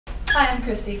Hi, I'm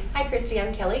Christy. Hi Christy,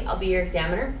 I'm Kelly. I'll be your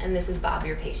examiner, and this is Bob,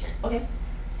 your patient. Okay.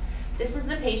 This is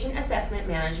the Patient Assessment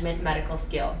Management Medical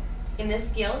Skill. In this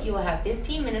skill, you will have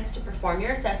 15 minutes to perform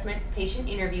your assessment, patient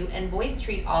interview, and voice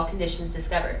treat all conditions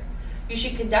discovered. You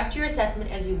should conduct your assessment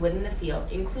as you would in the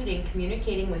field, including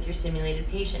communicating with your simulated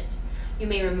patient. You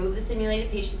may remove the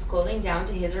simulated patient's clothing down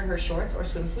to his or her shorts or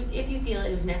swimsuit if you feel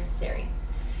it is necessary.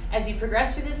 As you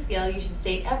progress through this skill, you should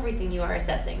state everything you are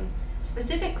assessing.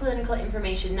 Specific clinical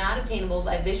information not obtainable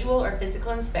by visual or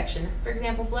physical inspection, for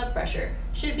example blood pressure,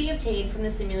 should be obtained from the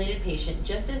simulated patient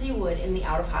just as you would in the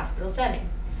out-of-hospital setting.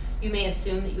 You may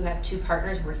assume that you have 2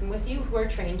 partners working with you who are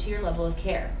trained to your level of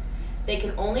care. They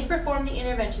can only perform the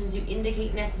interventions you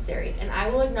indicate necessary, and I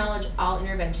will acknowledge all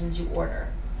interventions you order.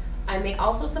 I may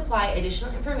also supply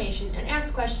additional information and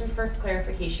ask questions for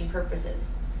clarification purposes.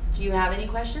 Do you have any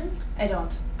questions? I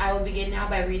don't. I will begin now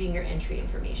by reading your entry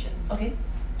information. Okay.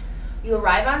 You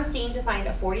arrive on scene to find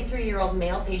a 43-year-old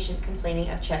male patient complaining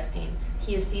of chest pain.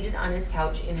 He is seated on his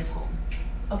couch in his home.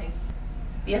 Okay.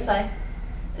 BSI.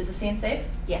 Is the scene safe?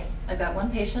 Yes. I've got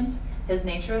 1 patient. His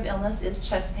nature of illness is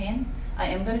chest pain. I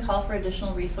am going to call for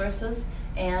additional resources,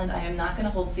 and I am not going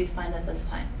to hold C-spine at this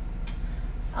time.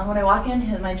 When I walk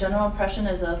in, my general impression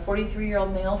is a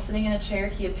 43-year-old male sitting in a chair.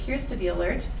 He appears to be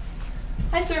alert.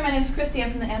 Hi, sir. My name is Christy. I'm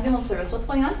from the ambulance service. What's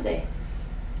going on today?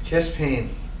 Chest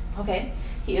pain. Okay.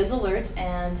 He is alert,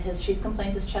 and his chief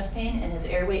complaint is chest pain, and his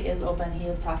airway is open. He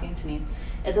is talking to me.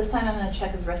 At this time, I'm going to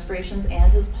check his respirations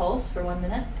and his pulse for 1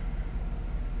 minute.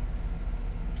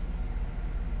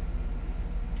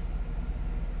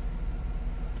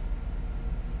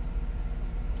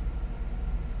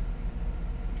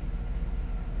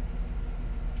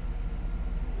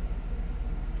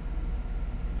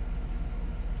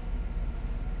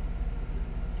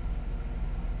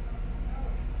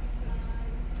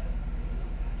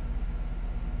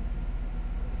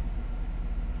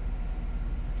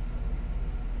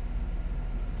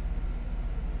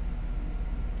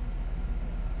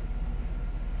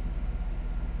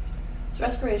 His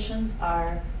respirations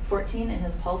are 14 and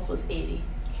his pulse was 80.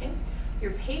 Okay.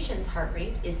 Your patient's heart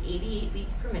rate is 88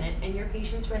 beats per minute, and your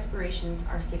patient's respirations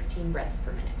are 16 breaths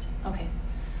per minute. Okay.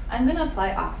 I'm going to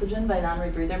apply oxygen by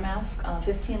non-rebreather mask,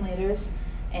 15 liters,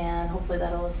 and hopefully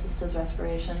that'll assist his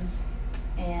respirations.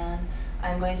 And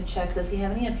I'm going to check, does he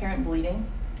have any apparent bleeding?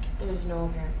 There's no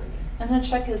apparent bleeding. I'm going to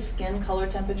check his skin color,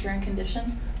 temperature, and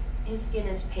condition. His skin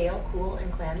is pale, cool,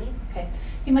 and clammy. Okay.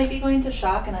 He might be going to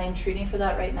shock, and I am treating for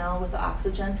that right now with the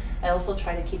oxygen. I also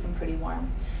try to keep him pretty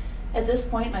warm. At this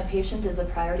point, my patient is a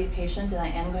priority patient, and I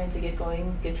am going to get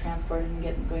transported and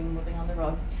get going moving on the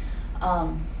road.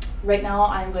 Right now,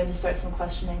 I'm going to start some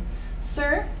questioning.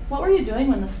 Sir, what were you doing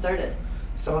when this started?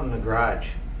 It's out in the garage.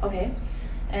 Okay.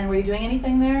 And were you doing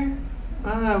anything there?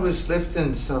 I was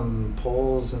lifting some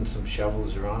poles and some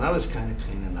shovels around. I was kind of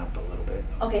cleaning up a little bit.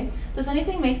 Okay. Does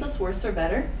anything make this worse or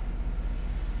better?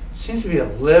 Seems to be a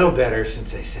little better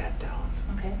since I sat down.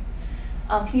 Okay.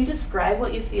 Can you describe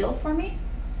what you feel for me?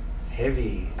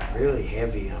 Heavy, really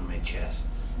heavy on my chest.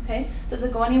 Okay. Does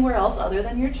it go anywhere else other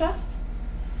than your chest?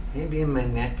 Maybe in my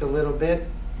neck a little bit.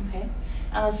 Okay.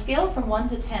 On a scale from 1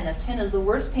 to 10, if 10 is the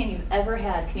worst pain you've ever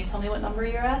had, can you tell me what number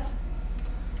you're at?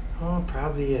 Oh,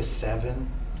 probably a 7.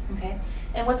 Okay.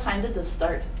 And what time did this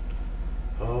start?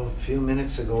 Oh, a few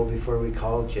minutes ago before we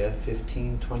called you.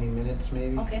 15, 20 minutes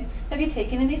maybe. Okay. Have you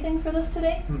taken anything for this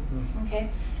today? Mm-mm. Okay.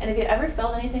 And have you ever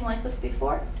felt anything like this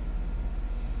before?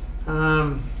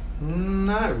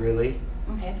 Not really.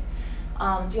 Okay.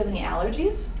 Do you have any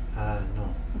allergies? No.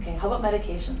 Okay. How about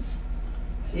medications?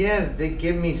 Yeah, they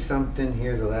give me something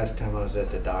here the last time I was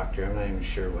at the doctor. I'm not even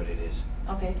sure what it is.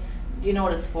 Okay. Do you know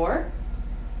what it's for?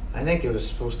 I think it was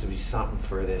supposed to be something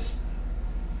for this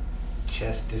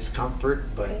chest discomfort,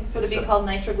 but Okay. Would it be called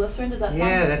nitroglycerin? Does that sound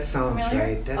yeah, that sounds familiar?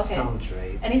 right. That Okay. sounds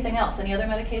right. Anything else? Any other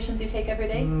medications you take every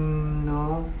day?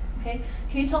 No. Okay.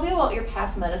 Can you tell me about your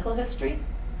past medical history?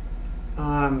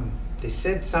 They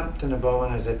said something about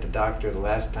when I was at the doctor the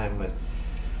last time with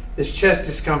this chest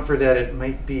discomfort that it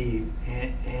might be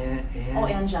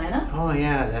Angina? Oh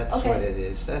yeah, that's Okay. what it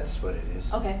is. That's what it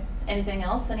is. Okay. Anything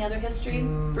else? Any other history?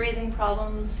 Breathing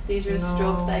problems, seizures, No,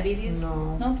 strokes, diabetes?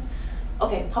 no. No?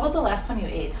 Okay. How about the last time you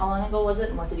ate? How long ago was it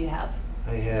and what did you have?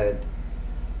 I had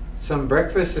some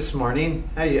breakfast this morning.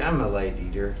 I'm a light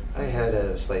eater. I had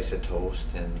a slice of toast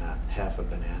and half a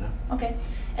banana. Okay.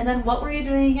 And then what were you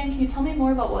doing again? Can you tell me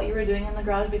more about what you were doing in the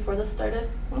garage before this started?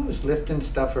 I was lifting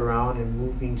stuff around and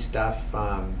moving stuff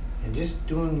and just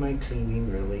doing my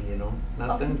cleaning really,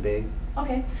 nothing Okay. big.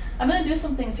 Okay. I'm going to do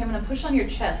some things here. I'm going to push on your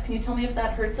chest. Can you tell me if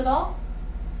that hurts at all?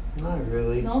 Not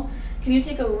really. No? Can you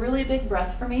take a really big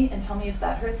breath for me and tell me if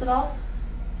that hurts at all?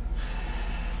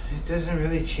 It doesn't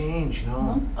really change,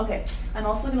 no. Okay, I'm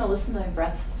also going to listen to my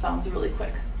breath sounds really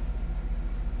quick.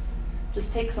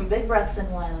 Just take some big breaths in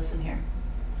while I listen here.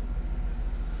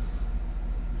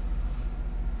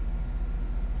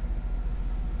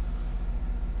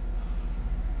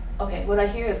 Okay, what I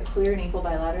hear is clear and equal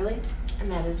bilaterally. And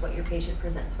that is what your patient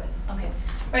presents with. Okay,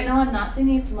 right now I'm not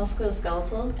thinking it's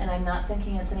musculoskeletal, and I'm not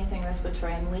thinking it's anything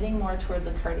respiratory. I'm leaning more towards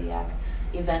a cardiac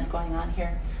event going on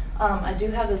here. I do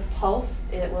have his pulse.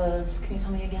 It was, can you tell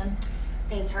me again?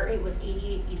 His heart rate was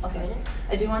 88 beats per minute.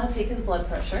 I do want to take his blood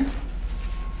pressure.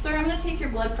 Sir, I'm going to take your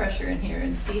blood pressure in here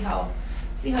and see how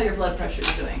your blood pressure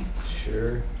is doing.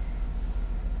 Sure.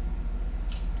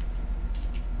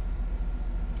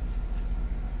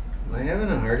 Am I having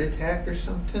a heart attack or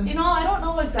something? You know, I don't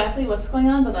know exactly what's going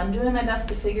on, but I'm doing my best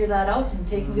to figure that out and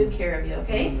taking good care of you,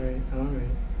 okay? All right, all right.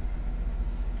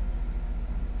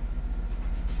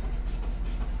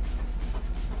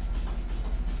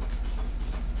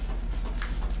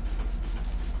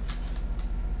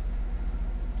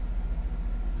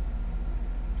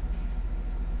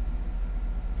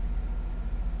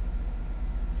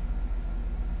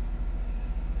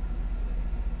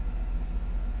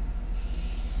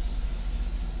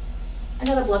 I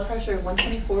got a blood pressure of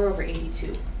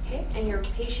 124/82. Okay, and your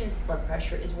patient's blood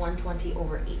pressure is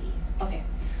 120/80. Okay.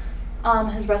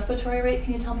 His respiratory rate,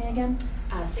 can you tell me again?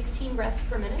 16 breaths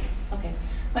per minute. Okay.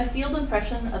 My field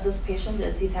impression of this patient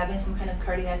is he's having some kind of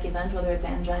cardiac event, whether it's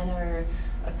angina or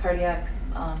a cardiac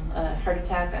a heart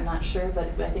attack, I'm not sure, but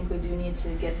I think we do need to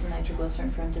get some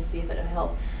nitroglycerin for him to see if it will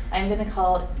help. I'm going to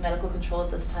call medical control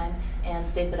at this time and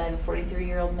state that I have a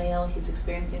 43-year-old male. He's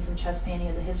experiencing some chest pain. He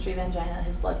has a history of angina.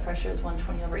 His blood pressure is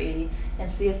 120/80,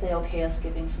 and see if they okay us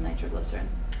giving some nitroglycerin.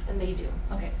 And they do.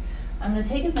 Okay. I'm going to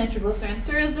take his nitroglycerin.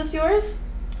 Sir, is this yours?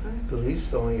 I believe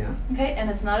so, yeah. Okay, and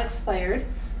it's not expired.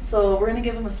 So we're going to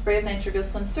give him a spray of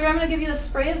nitroglycerin. Sir, I'm going to give you a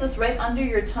spray of this right under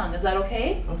your tongue. Is that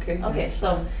okay? Okay. Okay, that's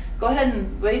so fine. go ahead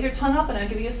and raise your tongue up and I'll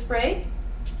give you a spray.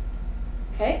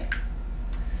 Okay.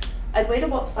 I'd wait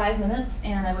about 5 minutes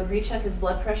and I would recheck his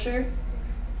blood pressure.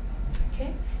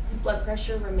 Okay. His blood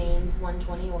pressure remains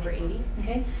 120/80.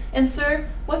 Okay. And sir,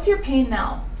 what's your pain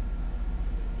now?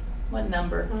 What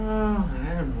number?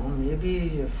 I don't know,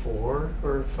 maybe a 4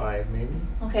 or a 5 maybe.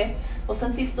 Okay. Well,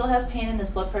 since he still has pain and his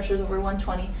blood pressure is over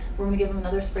 120, we're going to give him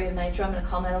another spray of nitro. I'm going to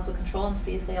call medical control and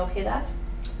see if they okay that.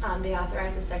 They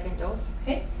authorize a second dose.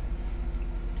 Okay.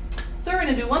 So we're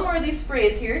going to do one more of these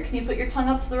sprays here. Can you put your tongue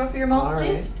up to the roof of your mouth, All right.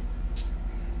 please?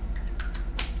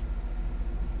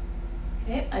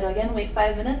 Okay. I'd again wait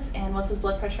 5 minutes. And what's his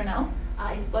blood pressure now?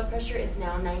 His blood pressure is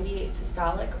now 98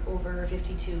 systolic over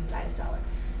 52 diastolic.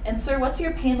 And sir, what's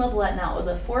your pain level at now? It was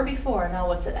a 4 before, now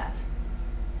what's it at?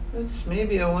 It's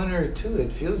maybe a 1 or a 2.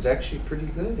 It feels actually pretty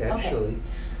good, actually.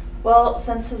 Well,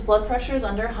 since his blood pressure is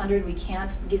under 100, we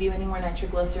can't give you any more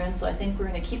nitroglycerin, so I think we're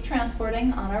going to keep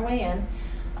transporting on our way in.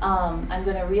 I'm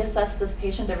going to reassess this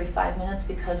patient every 5 minutes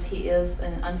because he is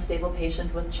an unstable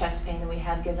patient with chest pain, and we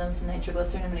have given him some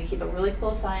nitroglycerin. I'm going to keep a really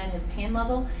close eye on his pain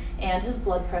level and his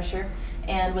blood pressure.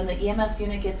 And when the EMS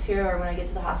unit gets here, or when I get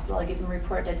to the hospital, I give them a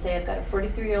report. I'd say I've got a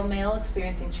 43-year-old male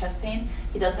experiencing chest pain.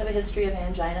 He does have a history of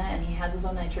angina, and he has his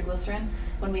own nitroglycerin.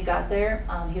 When we got there,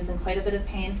 he was in quite a bit of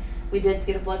pain. We did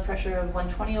get a blood pressure of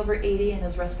 120/80, and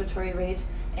his respiratory rate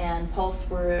and pulse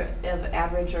were of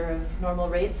average or of normal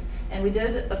rates. And we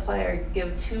did apply or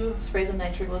give 2 sprays of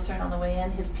nitroglycerin on the way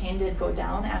in. His pain did go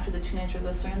down after the 2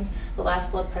 nitroglycerins. The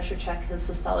last blood pressure check, his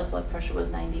systolic blood pressure was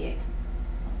 98.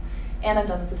 And I'm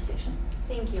done with the station.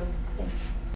 Thank you. Thanks.